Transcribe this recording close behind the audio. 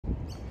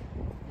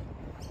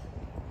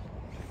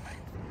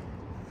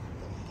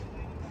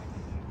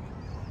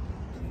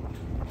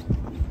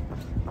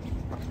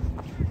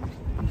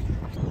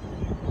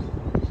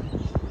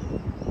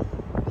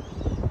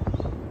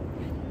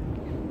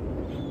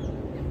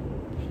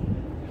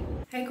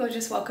Hey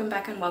gorgeous, welcome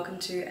back and welcome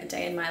to a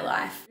day in my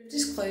life.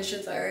 Disclosure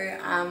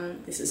though,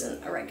 this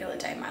isn't a regular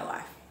day in my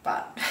life,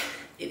 but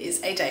it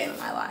is a day in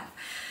my life.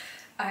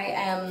 I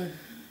am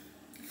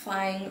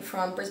flying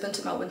from Brisbane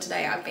to Melbourne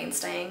today. I've been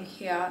staying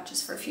here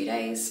just for a few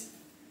days.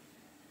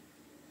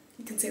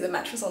 You can see the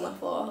mattress on the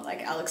floor.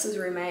 Like Alex's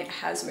roommate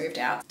has moved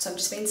out. So I've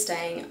just been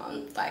staying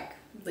on, like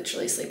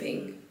literally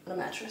sleeping on a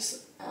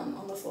mattress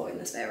on the floor in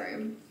the spare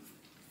room.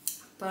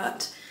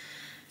 But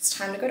it's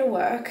time to go to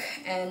work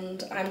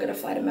and I'm gonna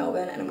fly to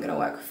Melbourne and I'm gonna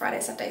work Friday,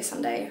 Saturday,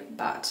 Sunday,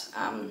 but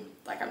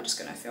like I'm just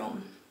gonna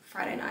film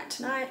Friday night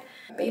tonight.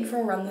 I've been for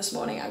a run this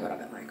morning. I got up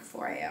at like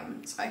 4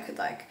 AM so I could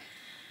like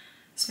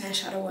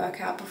smash out a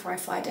workout before I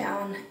fly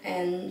down,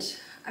 and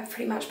I've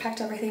pretty much packed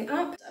everything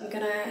up. I'm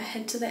gonna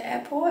head to the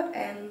airport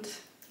and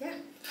yeah,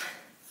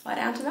 fly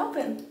down to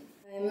Melbourne.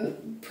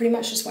 I'm pretty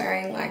much just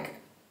wearing like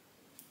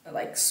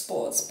a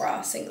sports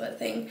bra singlet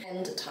thing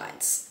and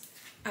tights.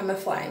 I'm a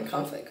flying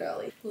comfort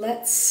girly.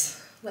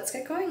 Let's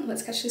get going.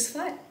 Let's catch this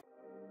flight.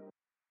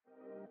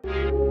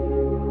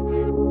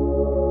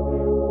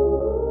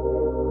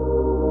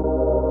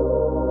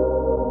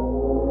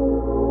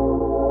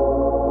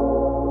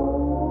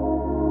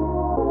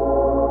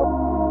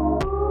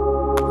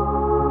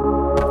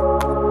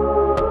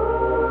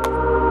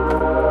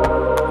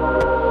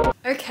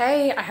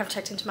 Okay, I have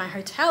checked into my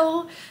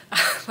hotel.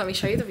 Let me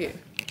show you the view.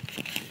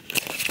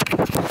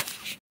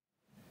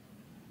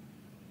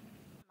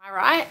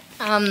 Right,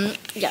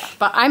 yeah,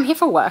 but I'm here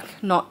for work,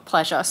 not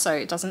pleasure, so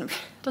it doesn't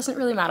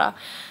really matter.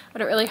 I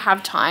don't really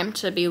have time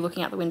to be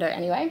looking out the window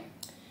anyway.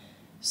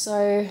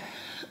 So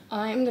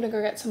I'm gonna go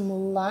get some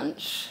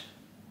lunch.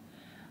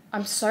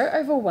 I'm so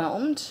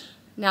overwhelmed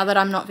now that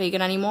I'm not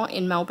vegan anymore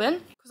in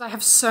Melbourne because I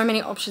have so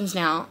many options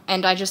now,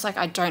 and I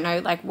don't know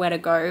like where to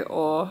go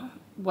or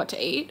what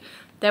to eat.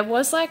 There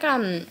was like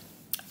a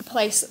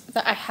place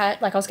that I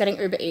had, like I was getting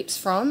Uber Eats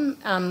from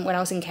when I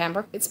was in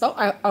Canberra. It's spelled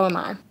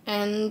OMI,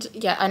 and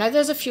yeah, I know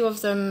there's a few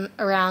of them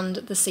around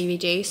the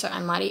CBD, so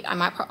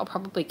I'll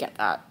probably get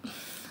that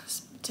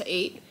to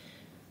eat.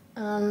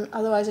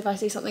 Otherwise, if I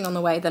see something on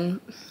the way,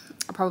 then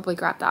I'll probably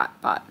grab that.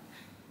 But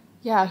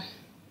yeah,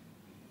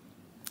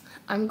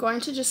 I'm going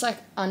to just like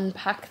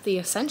unpack the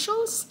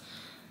essentials,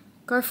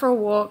 go for a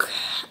walk,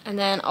 and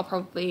then I'll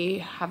probably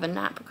have a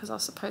nap because I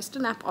was supposed to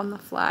nap on the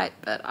flight,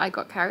 but I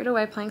got carried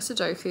away playing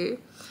Sudoku.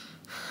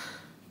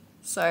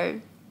 So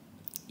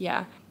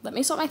yeah, let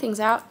me sort my things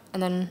out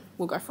and then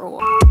we'll go for a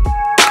walk.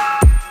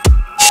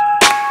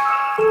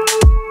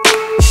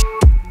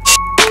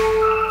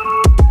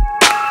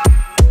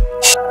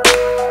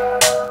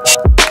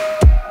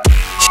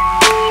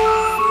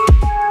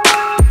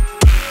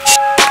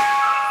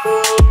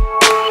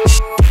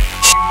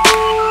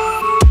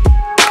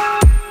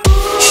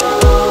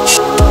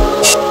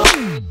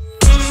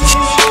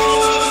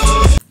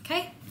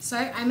 Okay, so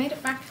I made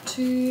it back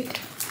to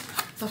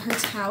the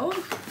hotel.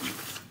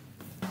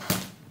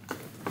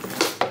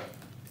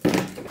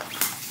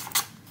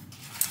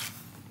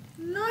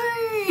 No!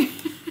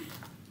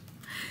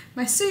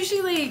 My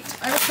sushi leaked.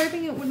 I was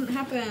hoping it wouldn't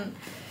happen.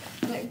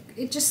 Like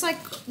it just like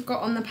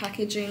got on the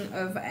packaging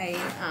of a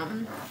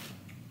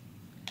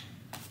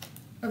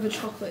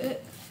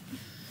chocolate.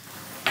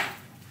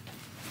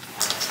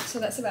 So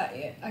that's about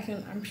it.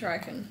 I'm sure I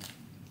can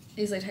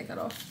easily take that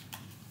off.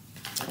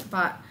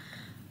 But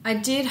I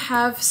did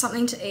have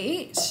something to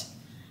eat,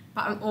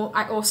 but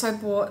I also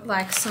bought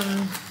like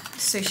some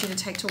sushi to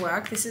take to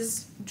work. This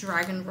is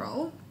dragon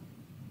roll.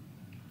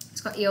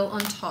 It's got eel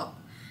on top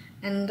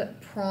and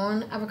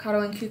prawn,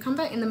 avocado and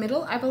cucumber in the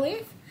middle, I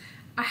believe.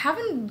 I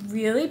haven't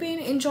really been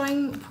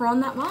enjoying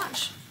prawn that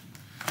much,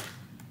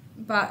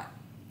 but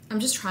I'm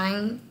just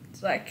trying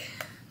out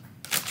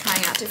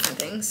different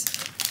things.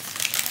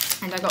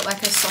 And I got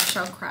like a soft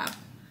shell crab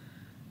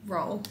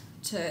roll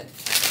to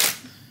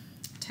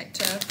take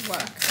to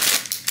work.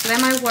 So they're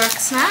my work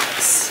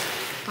snacks,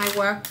 my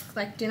work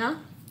like dinner.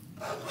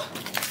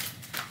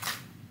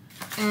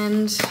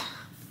 And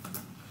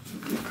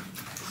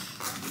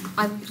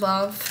I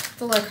love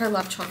the Loco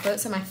Love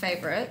chocolates, they're my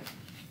favorite.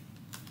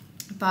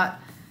 But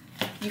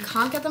you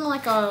can't get them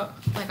like a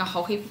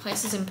whole heap of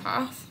places in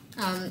Perth.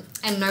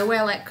 And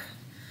nowhere like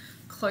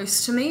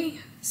close to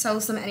me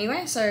sells them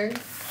anyway, so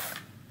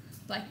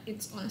like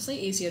it's honestly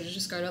easier to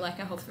just go to like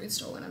a health food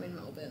store when I'm in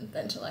Melbourne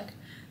than to like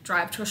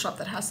drive to a shop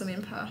that has them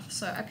in Perth.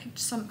 So I picked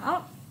some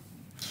up,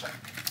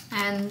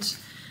 and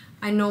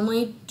I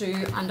normally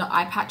do under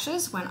eye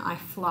patches when I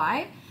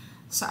fly,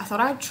 so I thought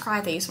I'd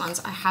try these ones.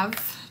 I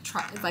have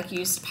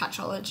used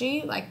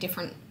Patchology, like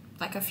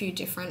a few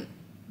different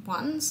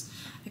ones.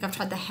 Like I've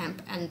tried the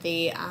hemp and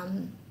the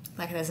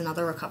like there's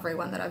another recovery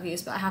one that I've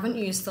used, but I haven't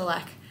used the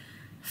like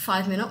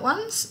 5-minute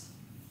ones,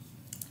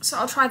 so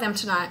I'll try them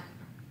tonight.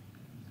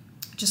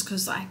 Just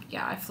because like,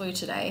 yeah, I flew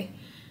today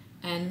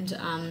and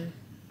I'm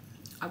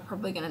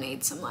probably gonna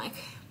need some like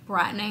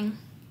brightening.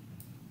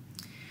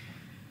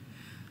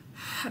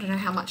 I don't know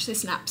how much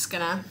this nap's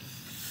gonna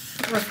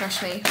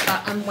refresh me,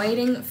 but I'm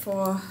waiting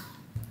for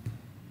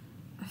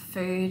a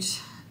food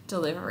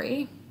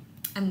delivery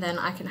and then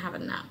I can have a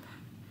nap.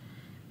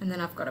 And then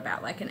I've got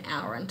about like an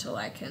hour until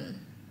I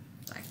can,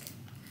 like,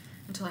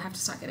 until I have to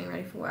start getting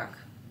ready for work.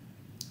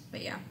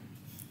 But yeah,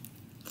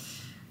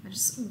 I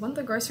just want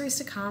the groceries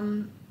to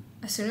come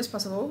as soon as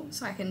possible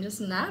so I can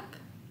just nap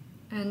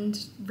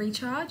and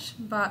recharge,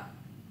 but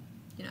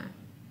you know,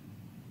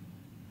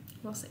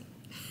 we'll see.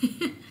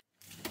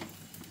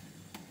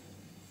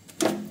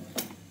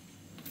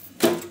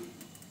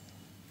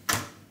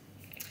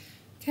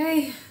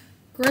 Okay,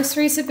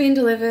 groceries have been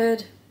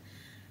delivered.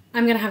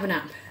 I'm gonna have a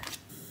nap.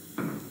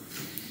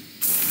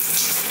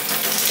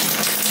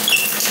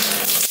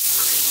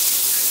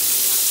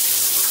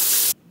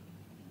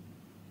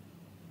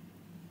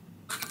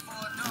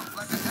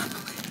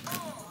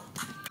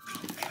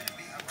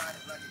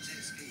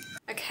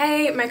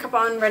 Okay, makeup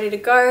on, ready to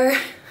go.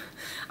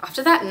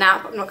 After that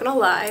nap, I'm not gonna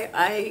lie,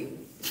 I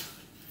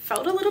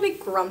felt a little bit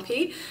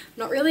grumpy.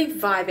 Not really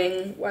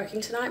vibing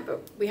working tonight,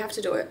 but we have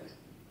to do it.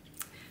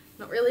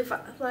 Not really,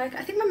 like,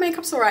 I think my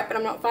makeup's alright, but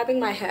I'm not vibing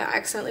my hair. I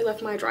accidentally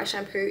left my dry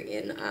shampoo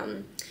in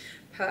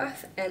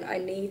Perth, and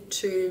I'm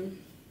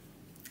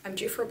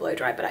due for a blow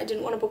dry, but I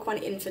didn't want to book one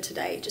in for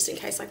today, just in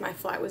case like my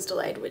flight was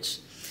delayed, which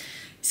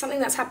is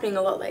something that's happening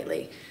a lot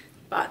lately,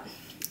 but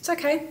it's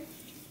okay.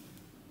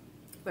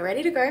 We're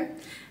ready to go,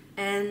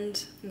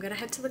 and I'm gonna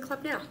head to the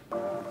club now.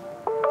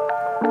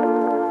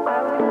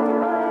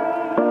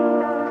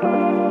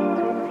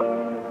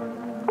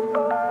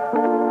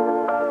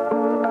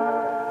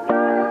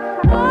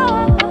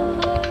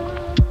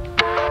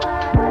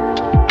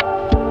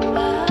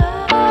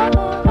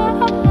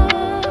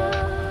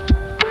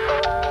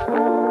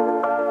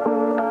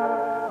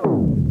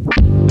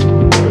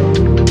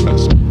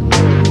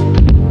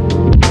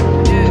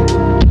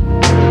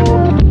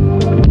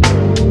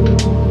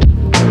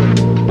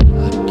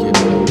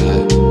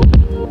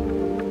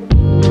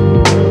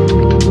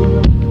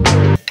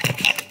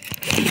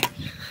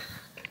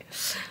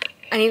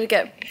 I need to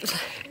get...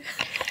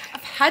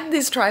 I've had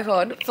this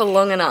tripod for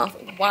long enough.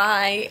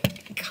 Why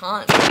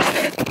can't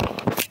I?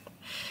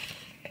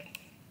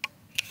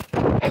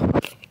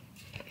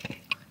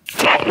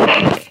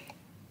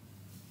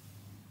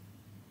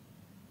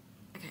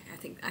 Okay,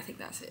 I think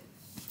that's it.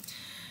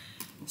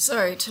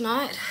 So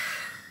tonight,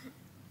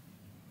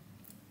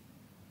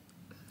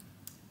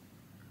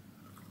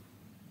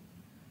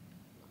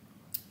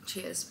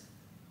 cheers.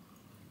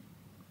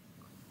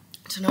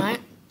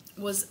 Tonight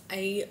was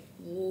a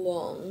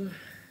long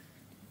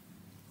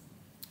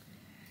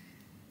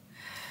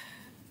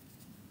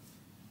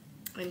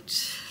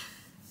and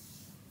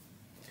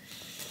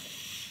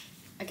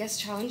I guess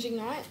challenging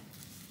night.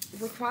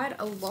 It required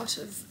a lot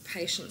of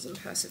patience and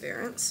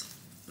perseverance,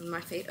 and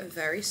my feet are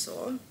very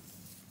sore.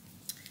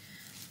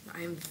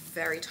 I am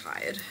very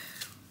tired.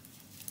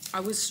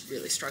 I was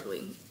really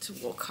struggling to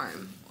walk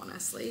home,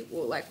 honestly,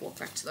 or like walk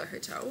back to the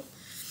hotel.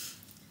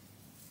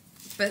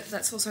 But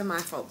that's also my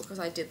fault because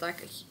I did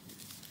like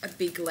a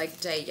big leg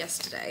day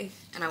yesterday,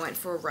 and I went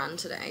for a run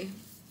today.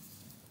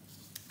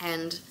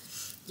 And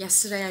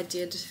yesterday I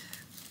did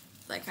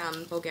like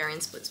Bulgarian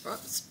split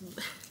squats,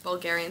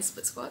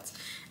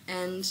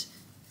 and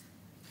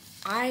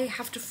I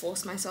have to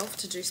force myself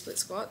to do split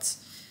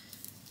squats,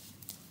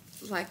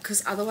 like,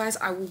 because otherwise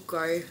I will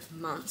go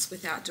months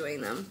without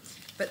doing them.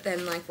 But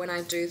then like when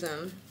I do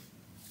them,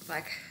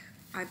 like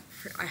I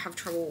have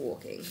trouble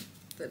walking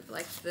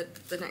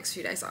the next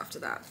few days after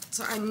that.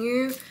 So I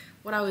knew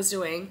what I was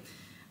doing,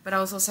 but I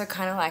was also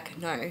kind of like,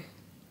 no,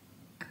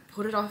 I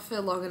put it off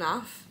for long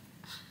enough.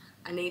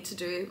 I need to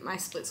do my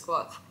split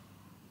squats.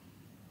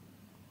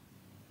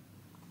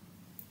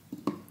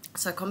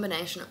 So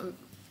combination of,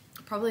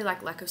 probably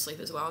like lack of sleep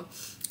as well,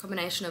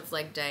 combination of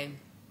leg day,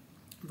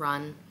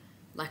 run,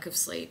 lack of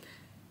sleep,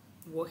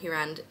 walking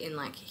around in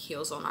like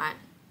heels all night.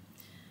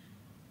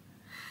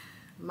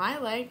 My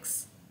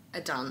legs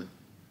are done,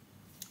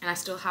 and I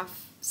still have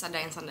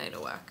Saturday and Sunday to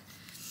work,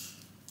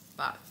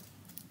 but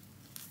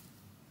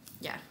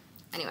yeah,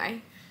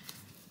 anyway,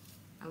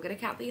 I'm gonna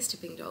count these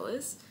tipping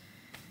dollars,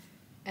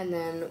 and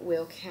then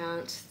we'll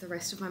count the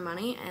rest of my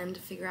money and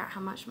figure out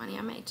how much money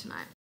I made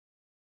tonight.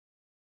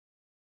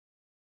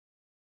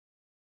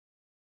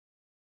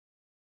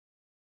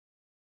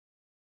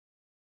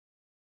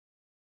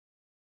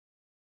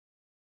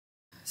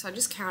 So I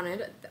just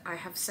counted, I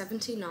have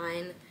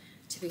 79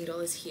 tipping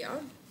dollars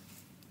here.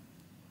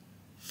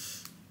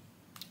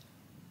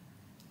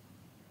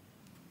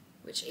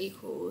 Which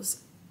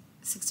equals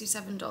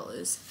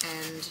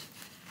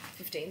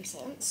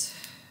 $67.15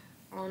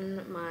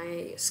 on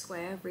my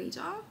Square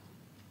reader.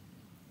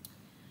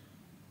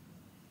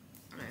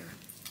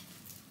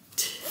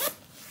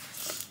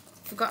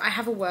 Forgot I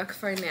have a work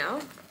phone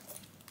now,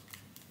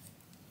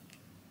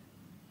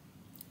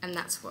 and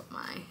that's what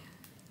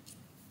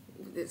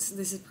this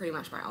is pretty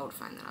much my old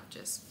phone that I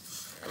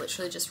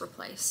literally just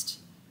replaced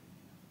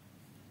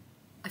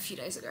a few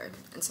days ago,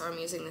 and so I'm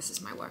using this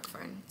as my work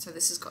phone. So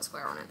this has got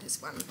Square on it, this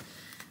one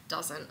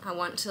doesn't. I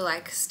want to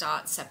like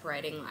start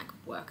separating like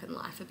work and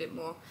life a bit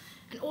more.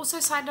 And also,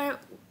 side note,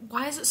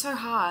 why is it so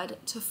hard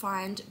to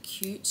find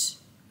cute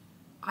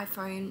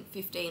iPhone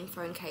 15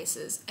 phone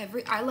cases.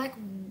 I like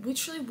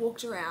literally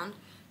walked around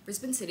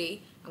Brisbane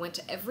City. I went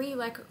to every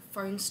like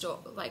phone store,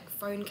 like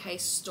phone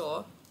case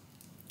store.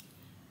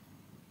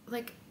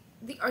 Like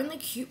the only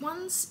cute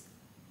ones,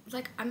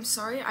 like, I'm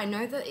sorry, I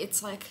know that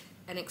it's like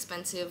an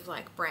expensive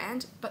like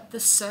brand, but the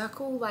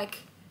circle, like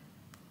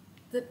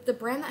the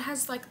brand that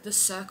has like the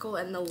circle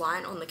and the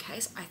line on the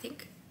case, I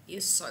think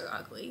is so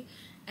ugly.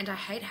 And I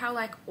hate how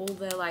like all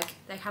their like,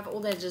 they have all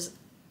their just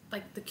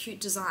like the cute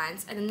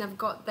designs, and then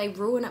they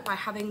ruin it by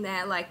having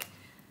their like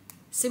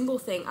symbol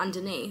thing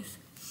underneath.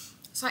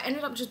 So I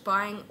ended up just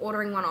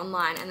ordering one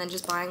online, and then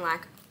just buying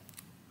like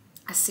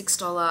a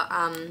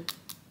 $6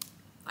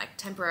 like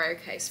temporary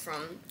case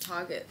from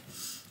Target.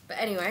 But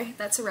anyway,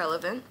 that's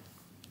irrelevant.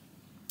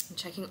 I'm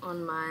checking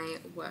on my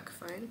work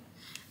phone.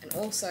 And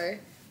also,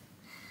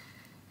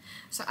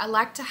 so I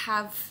like to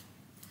have,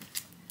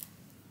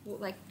 well,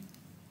 like,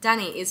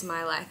 Danny is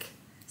my like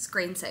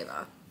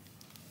screensaver.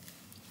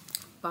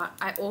 But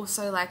I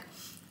also like,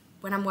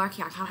 when I'm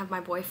working, I can't have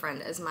my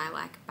boyfriend as my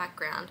like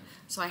background.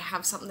 So I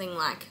have something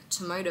like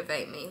to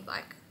motivate me,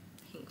 like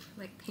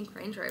pink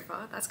Range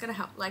Rover. That's gonna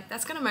help, like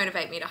that's gonna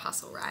motivate me to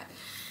hustle, right?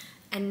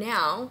 And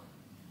now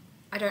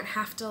I don't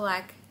have to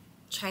like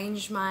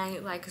change my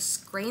like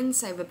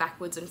screensaver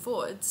backwards and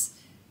forwards.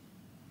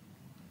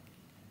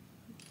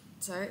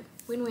 So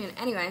win-win.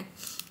 Anyway,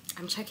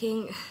 I'm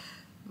checking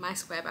my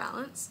Square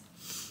balance.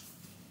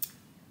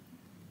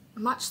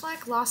 Much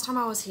like last time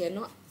I was here,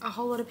 not a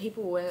whole lot of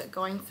people were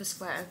going for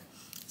Square.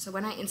 So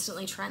when I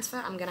instantly transfer,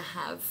 I'm gonna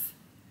have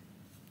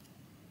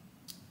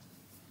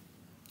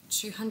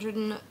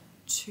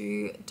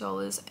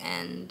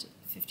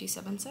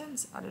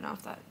 $202.57. I don't know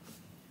if that,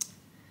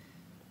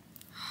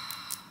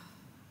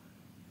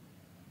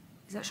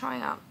 is that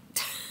showing up?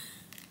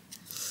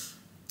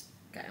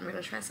 Okay, I'm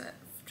gonna transfer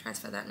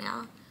that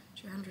now.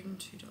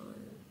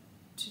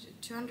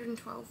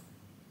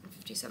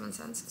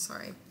 $212.57.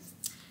 Sorry,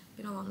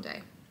 been a long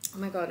day. Oh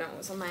my god, no, it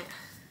was on my.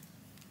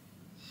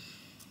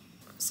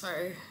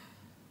 So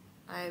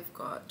I've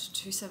got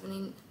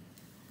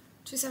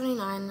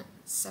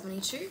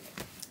 279.72,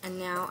 and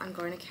now I'm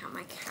going to count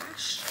my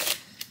cash.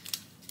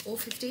 All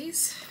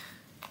 50s.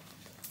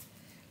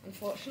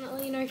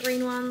 Unfortunately, no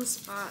green ones,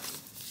 but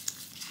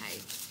hey,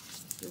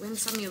 you win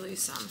some, you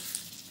lose some.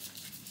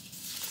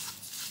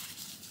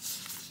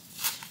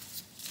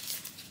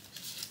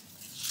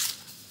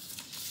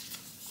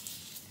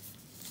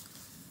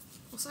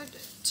 Also,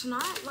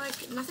 tonight,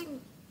 like, nothing,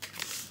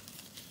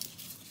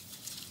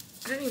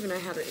 I don't even know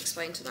how to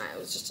explain tonight. It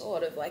was just a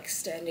lot of, like,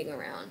 standing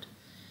around.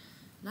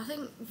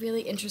 Nothing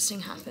really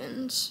interesting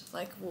happened,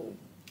 like, well,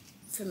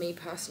 for me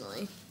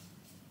personally.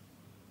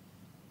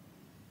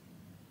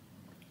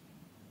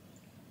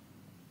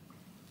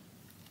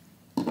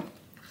 I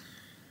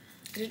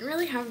didn't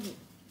really have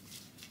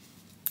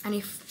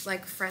any,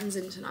 like, friends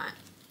in tonight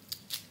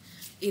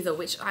either,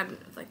 which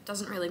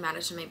doesn't really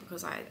matter to me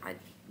because I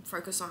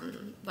focus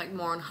on, like,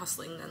 more on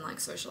hustling than, like,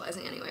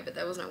 socializing anyway, but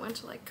there was no one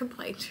to, like,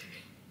 complain to,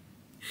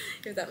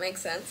 if that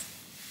makes sense.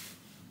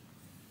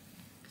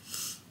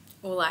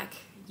 Or, like,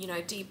 you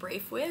know,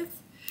 debrief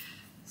with.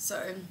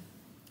 So,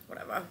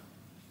 whatever.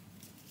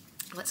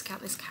 Let's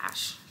count this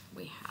cash.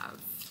 We have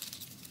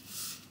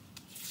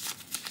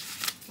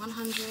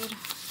 100,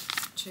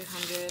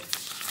 200,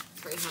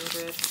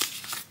 300,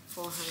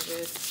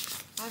 400,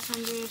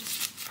 500,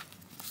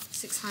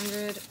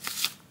 600,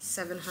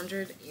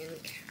 700 in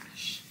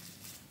cash.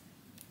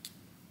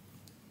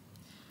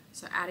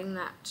 So adding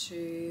that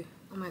to,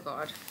 oh my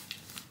god,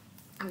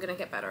 I'm gonna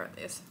get better at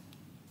this.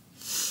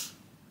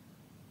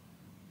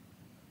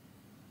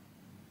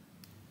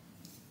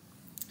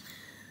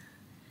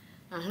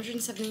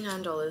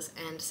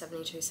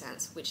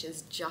 $179.72, which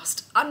is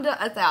just under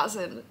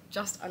 1,000,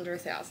 just under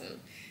 1,000.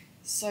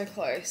 So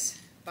close,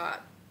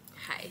 but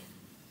hey,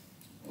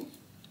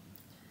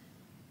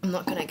 I'm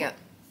not gonna get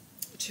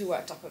too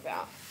worked up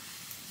about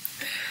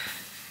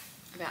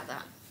that.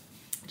 I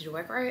did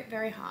work very,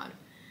 very hard,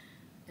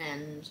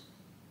 and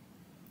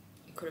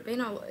it could have been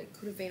a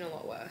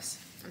lot worse.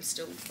 I'm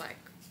still like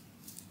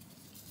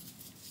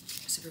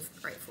super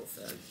grateful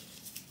for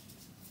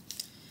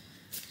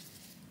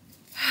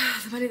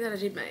the money that I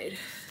did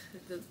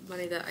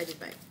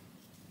make.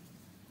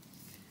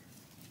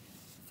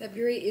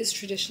 February is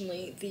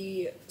traditionally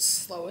the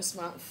slowest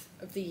month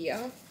of the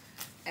year,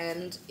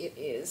 and it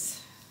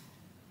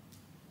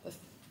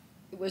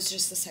was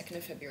just the 2nd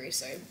of February,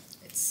 so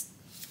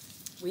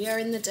we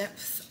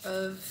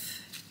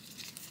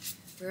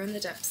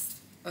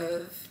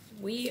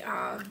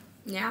are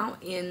now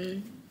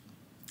in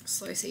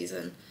slow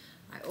season.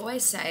 I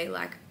always say,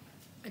 like,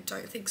 I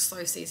don't think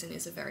slow season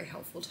is a very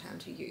helpful term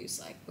to use,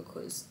 like,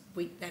 because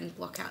we then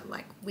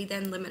we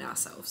then limit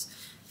ourselves.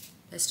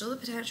 There's still the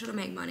potential to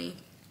make money,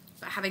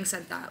 but having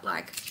said that,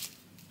 like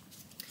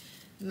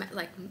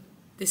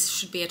this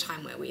should be a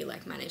time where we,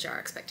 like, manage our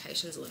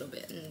expectations a little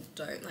bit and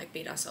don't, like,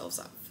 beat ourselves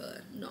up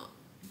for not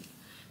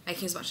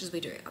making as much as we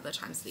do at other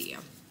times of the year.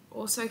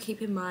 Also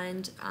keep in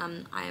mind,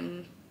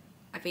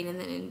 I've been in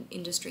the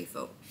industry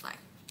for like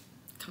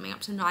coming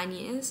up to 9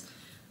 years.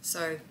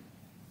 So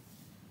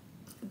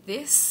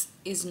this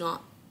is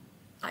not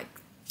like,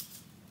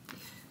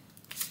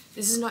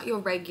 this is not your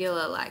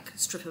regular like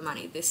stripper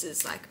money. This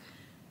is like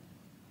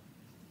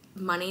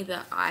money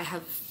that I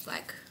have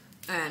like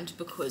earned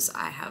because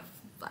I have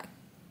like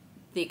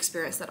the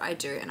experience that I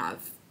do, and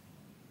I've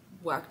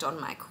worked on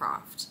my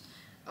craft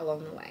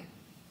along the way.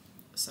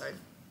 So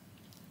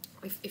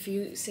if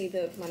you see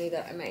the money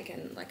that I make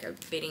and like are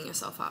beating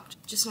yourself up,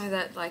 just know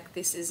that like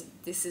this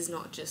is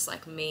not just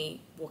like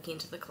me walking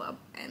into the club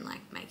and like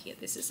making it.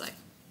 This is like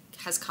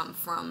has come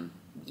from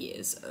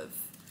years of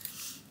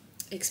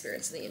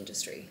experience in the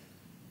industry.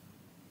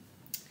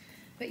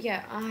 But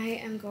yeah, I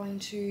am going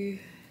to,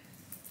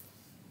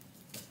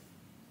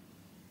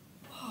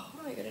 oh,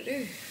 what am I gonna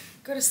do?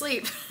 Go to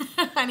sleep.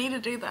 I need to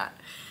do that.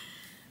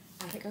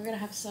 I think I'm gonna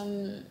have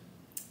some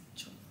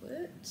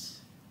chocolate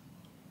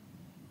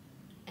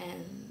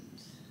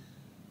and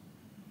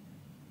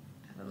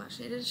have a much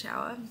needed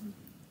shower,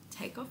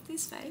 take off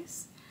this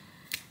face,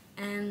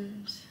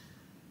 and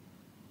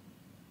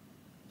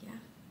yeah,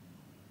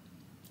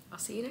 I'll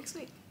see you next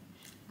week.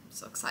 I'm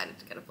so excited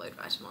to get uploaded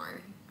by tomorrow.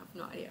 I have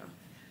no idea.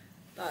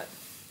 But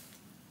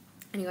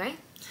anyway,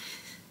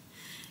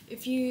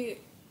 if you,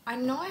 I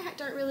know I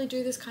don't really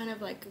do this kind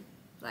of like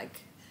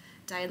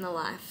day in the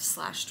life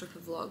 / stripper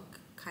vlog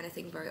kind of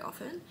thing very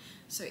often.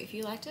 So if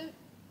you liked it,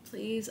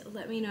 please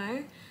let me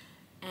know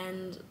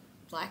and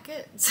like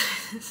it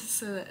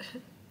so that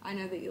I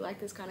know that you like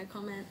this kind of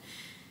content.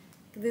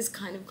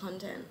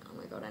 Oh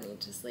my god, I need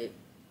to sleep.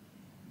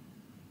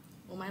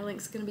 All my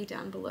links are going to be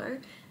down below,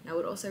 and I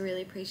would also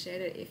really appreciate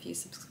it if you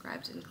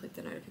subscribed and clicked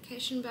the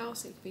notification bell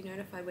so you can be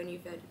notified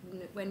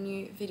when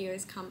new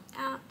videos come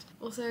out.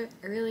 Also,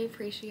 I really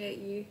appreciate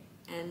you,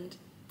 and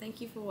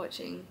thank you for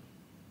watching.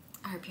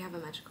 I hope you have a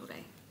magical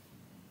day.